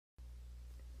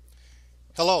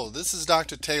Hello, this is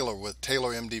Dr. Taylor with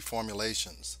Taylor MD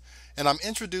Formulations, and I'm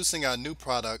introducing our new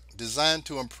product designed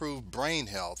to improve brain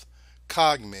health,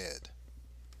 CogMed.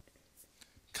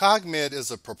 CogMed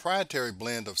is a proprietary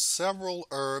blend of several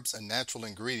herbs and natural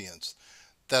ingredients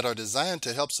that are designed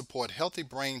to help support healthy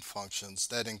brain functions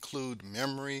that include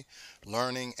memory,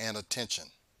 learning, and attention.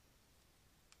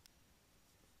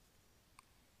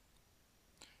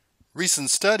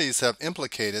 Recent studies have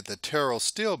implicated that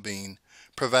pterostilbene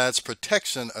provides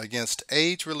protection against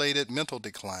age-related mental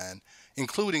decline,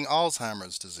 including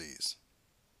Alzheimer's disease.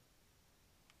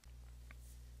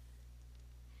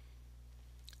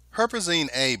 Hupezine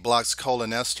A blocks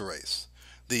cholinesterase,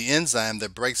 the enzyme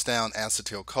that breaks down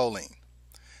acetylcholine.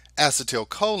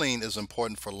 Acetylcholine is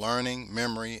important for learning,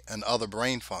 memory, and other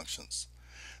brain functions.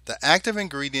 The active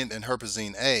ingredient in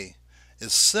Hupezine A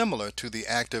is similar to the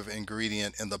active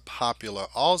ingredient in the popular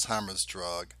Alzheimer's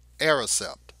drug,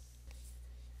 Aricept.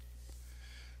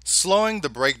 Slowing the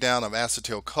breakdown of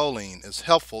acetylcholine is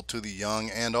helpful to the young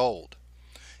and old.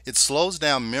 It slows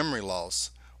down memory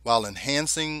loss while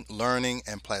enhancing learning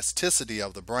and plasticity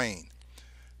of the brain.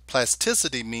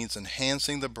 Plasticity means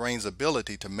enhancing the brain's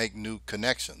ability to make new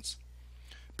connections.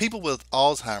 People with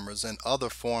Alzheimer's and other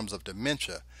forms of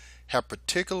dementia have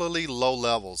particularly low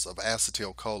levels of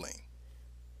acetylcholine.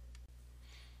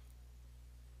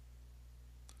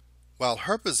 While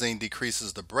Hupezine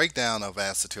decreases the breakdown of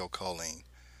acetylcholine,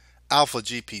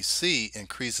 alpha-GPC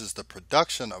increases the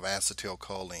production of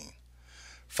acetylcholine.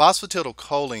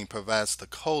 Phosphatidylcholine provides the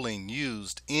choline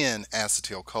used in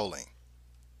acetylcholine.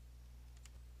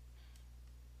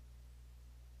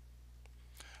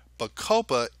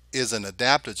 Bacopa is an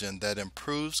adaptogen that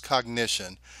improves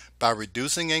cognition by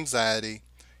reducing anxiety,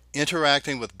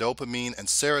 interacting with dopamine and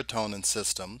serotonin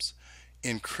systems,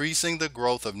 increasing the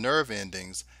growth of nerve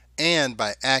endings, and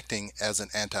by acting as an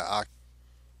antioxidant.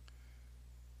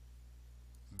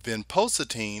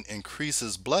 Vinpocetine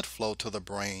increases blood flow to the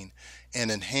brain and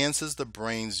enhances the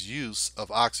brain's use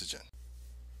of oxygen.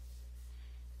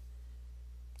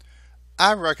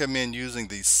 I recommend using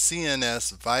the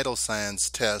CNS vital signs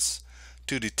tests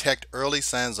to detect early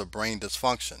signs of brain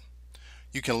dysfunction.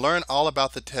 You can learn all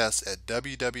about the tests at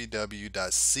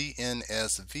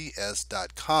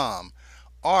www.cnsvs.com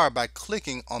or by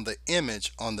clicking on the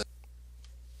image on the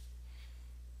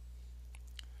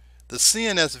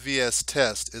CNSVS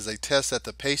test is a test that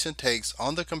the patient takes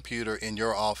on the computer in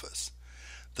your office.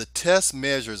 The test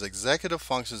measures executive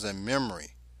functions and memory,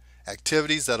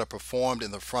 activities that are performed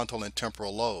in the frontal and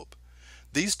temporal lobe.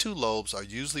 These two lobes are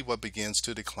usually what begins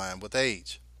to decline with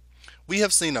age. We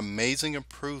have seen amazing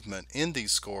improvement in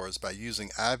these scores by using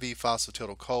IV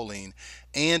phosphatidylcholine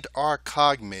and our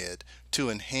CogMed to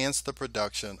enhance the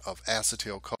production of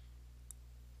acetylcholine.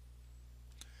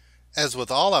 As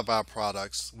with all of our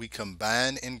products, we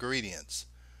combine ingredients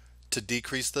to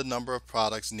decrease the number of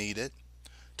products needed,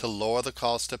 to lower the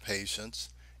cost to patients,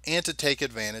 and to take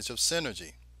advantage of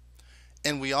synergy.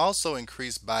 And we also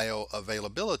increase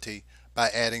bioavailability by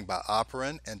adding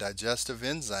bioperin and digestive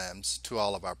enzymes to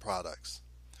all of our products.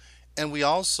 And we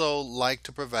also like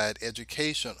to provide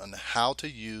education on how to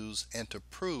use and to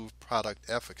prove product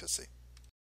efficacy.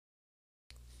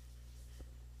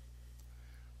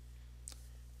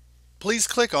 Please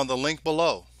click on the link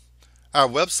below. Our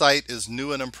website is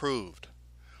new and improved.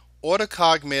 Order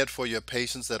CogMed for your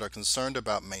patients that are concerned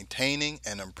about maintaining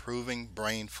and improving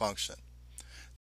brain function.